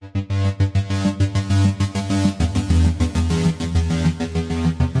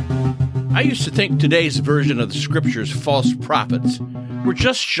I used to think today's version of the scripture's false prophets were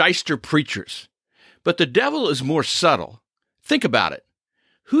just shyster preachers. But the devil is more subtle. Think about it.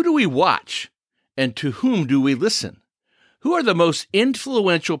 Who do we watch? And to whom do we listen? Who are the most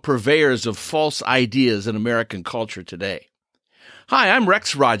influential purveyors of false ideas in American culture today? Hi, I'm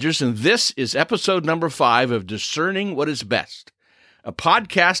Rex Rogers, and this is episode number 5 of Discerning What is Best, a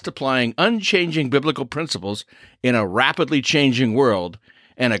podcast applying unchanging biblical principles in a rapidly changing world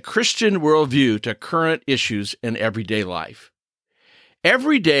and a Christian worldview to current issues in everyday life.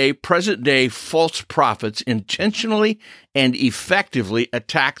 Everyday, present-day false prophets intentionally and effectively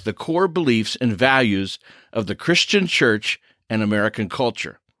attack the core beliefs and values of the Christian church and American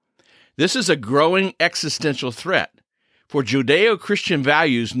culture. This is a growing existential threat, for Judeo-Christian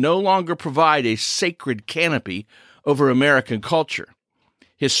values no longer provide a sacred canopy over American culture.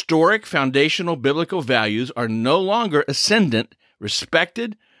 Historic, foundational biblical values are no longer ascendant,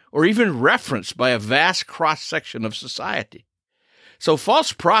 respected, or even referenced by a vast cross-section of society. So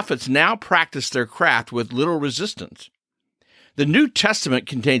false prophets now practice their craft with little resistance. The New Testament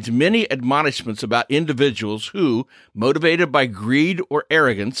contains many admonishments about individuals who, motivated by greed or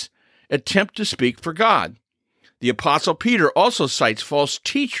arrogance, attempt to speak for God. The Apostle Peter also cites false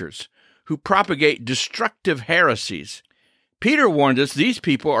teachers who propagate destructive heresies. Peter warned us these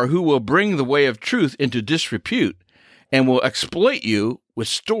people are who will bring the way of truth into disrepute and will exploit you with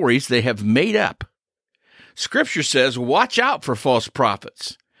stories they have made up. Scripture says, watch out for false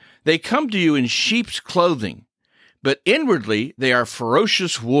prophets. They come to you in sheep's clothing, but inwardly they are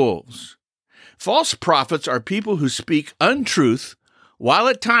ferocious wolves. False prophets are people who speak untruth while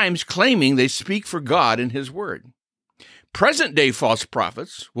at times claiming they speak for God and His Word. Present-day false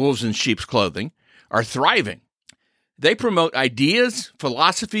prophets, wolves in sheep's clothing, are thriving. They promote ideas,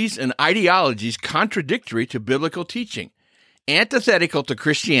 philosophies, and ideologies contradictory to biblical teaching, antithetical to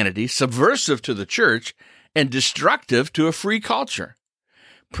Christianity, subversive to the church, and destructive to a free culture.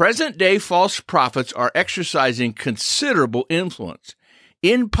 Present-day false prophets are exercising considerable influence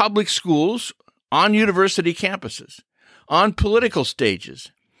in public schools, on university campuses, on political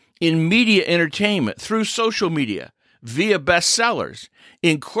stages, in media entertainment, through social media, via bestsellers,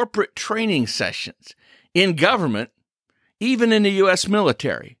 in corporate training sessions, in government, even in the U.S.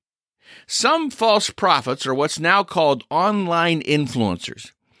 military. Some false prophets are what's now called online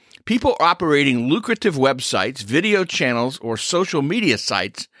influencers, people operating lucrative websites, video channels, or social media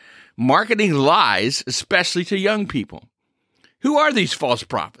sites, marketing lies, especially to young people. Who are these false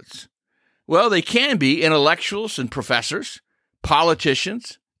prophets? Well, they can be intellectuals and professors,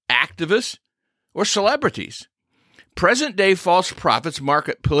 politicians, activists, or celebrities. Present-day false prophets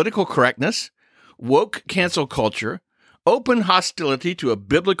market political correctness, woke cancel culture, open hostility to a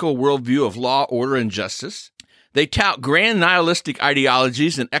biblical worldview of law, order, and justice. They tout grand nihilistic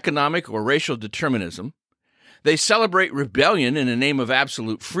ideologies and economic or racial determinism. They celebrate rebellion in the name of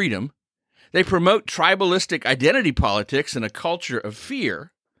absolute freedom. They promote tribalistic identity politics and a culture of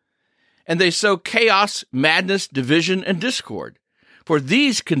fear. And they sow chaos, madness, division, and discord, for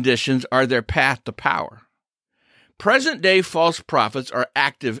these conditions are their path to power. Present-day false prophets are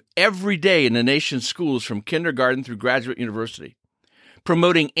active every day in the nation's schools from kindergarten through graduate university,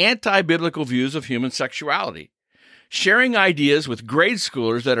 promoting anti-biblical views of human sexuality, sharing ideas with grade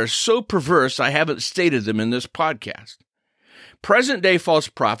schoolers that are so perverse I haven't stated them in this podcast. Present-day false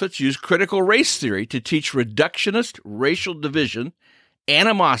prophets use critical race theory to teach reductionist racial division,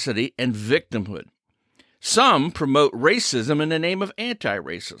 animosity, and victimhood. Some promote racism in the name of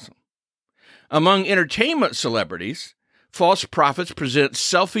anti-racism. Among entertainment celebrities, false prophets present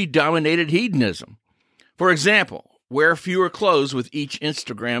selfie-dominated hedonism. For example, wear fewer clothes with each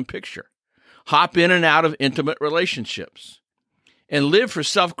Instagram picture, hop in and out of intimate relationships, and live for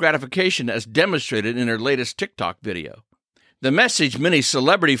self-gratification as demonstrated in their latest TikTok video. The message many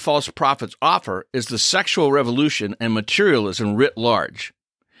celebrity false prophets offer is the sexual revolution and materialism writ large.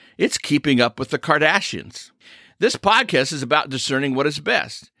 It's keeping up with the Kardashians. This podcast is about discerning what is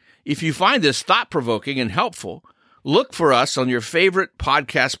best. If you find this thought-provoking and helpful, look for us on your favorite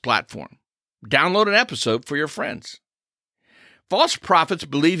podcast platform. Download an episode for your friends. False prophets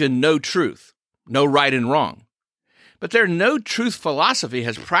believe in no truth, no right and wrong. But their no-truth philosophy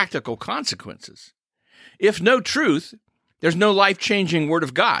has practical consequences. If no truth, there's no life-changing Word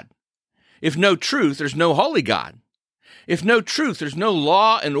of God. If no truth, there's no holy God. If no truth, there's no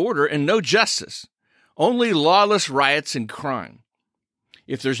law and order and no justice. Only lawless riots and crime.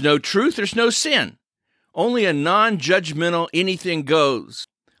 If there's no truth, there's no sin. Only a non-judgmental anything goes.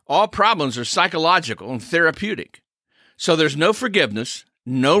 All problems are psychological and therapeutic. So there's no forgiveness,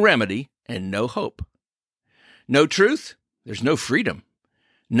 no remedy, and no hope. No truth, there's no freedom.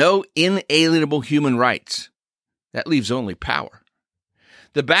 no inalienable human rights. That leaves only power.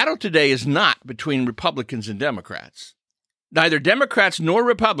 The battle today is not between Republicans and Democrats. Neither Democrats nor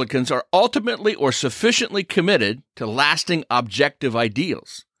Republicans are ultimately or sufficiently committed to lasting objective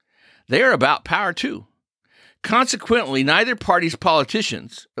ideals. They are about power too. Consequently, neither party's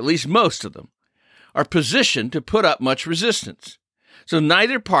politicians, at least most of them, are positioned to put up much resistance. So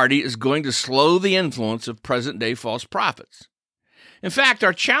neither party is going to slow the influence of present-day false prophets. In fact,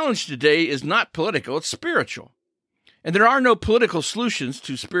 our challenge today is not political, it's spiritual. And there are no political solutions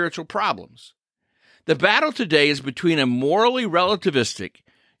to spiritual problems. The battle today is between a morally relativistic,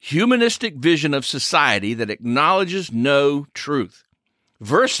 humanistic vision of society that acknowledges no truth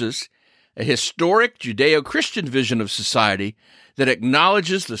versus a historic Judeo-Christian vision of society that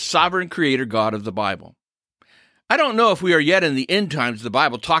acknowledges the sovereign creator God of the Bible. I don't know if we are yet in the end times the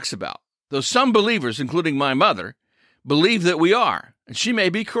Bible talks about, though some believers, including my mother, believe that we are, and she may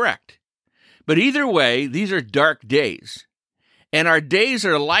be correct. But either way, these are dark days, and our days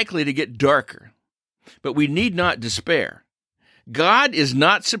are likely to get darker. But we need not despair. God is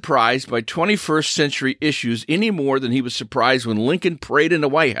not surprised by 21st century issues any more than he was surprised when Lincoln prayed in the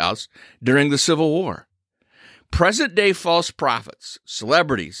White House during the Civil War. Present-day false prophets,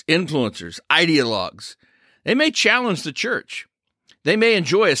 celebrities, influencers, ideologues, they may challenge the church. They may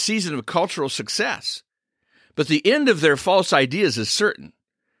enjoy a season of cultural success. But the end of their false ideas is certain,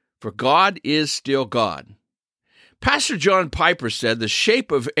 for God is still God. Pastor John Piper said the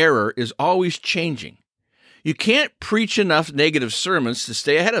shape of error is always changing. You can't preach enough negative sermons to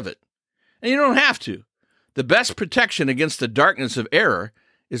stay ahead of it. And you don't have to. The best protection against the darkness of error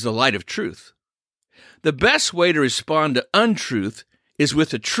is the light of truth. The best way to respond to untruth is with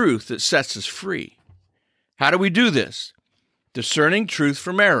the truth that sets us free. How do we do this? Discerning truth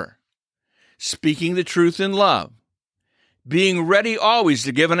from error, speaking the truth in love, being ready always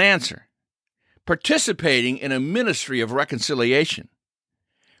to give an answer, participating in a ministry of reconciliation,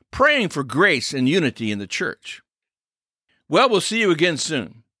 praying for grace and unity in the church. Well, we'll see you again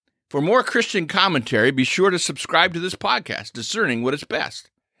soon. For more Christian commentary, be sure to subscribe to this podcast, Discerning What is Best.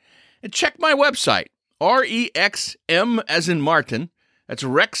 And check my website, REXM as in Martin, that's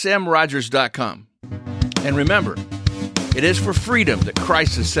rexmrogers.com. And remember, it is for freedom that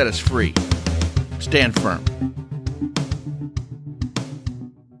Christ has set us free. Stand firm.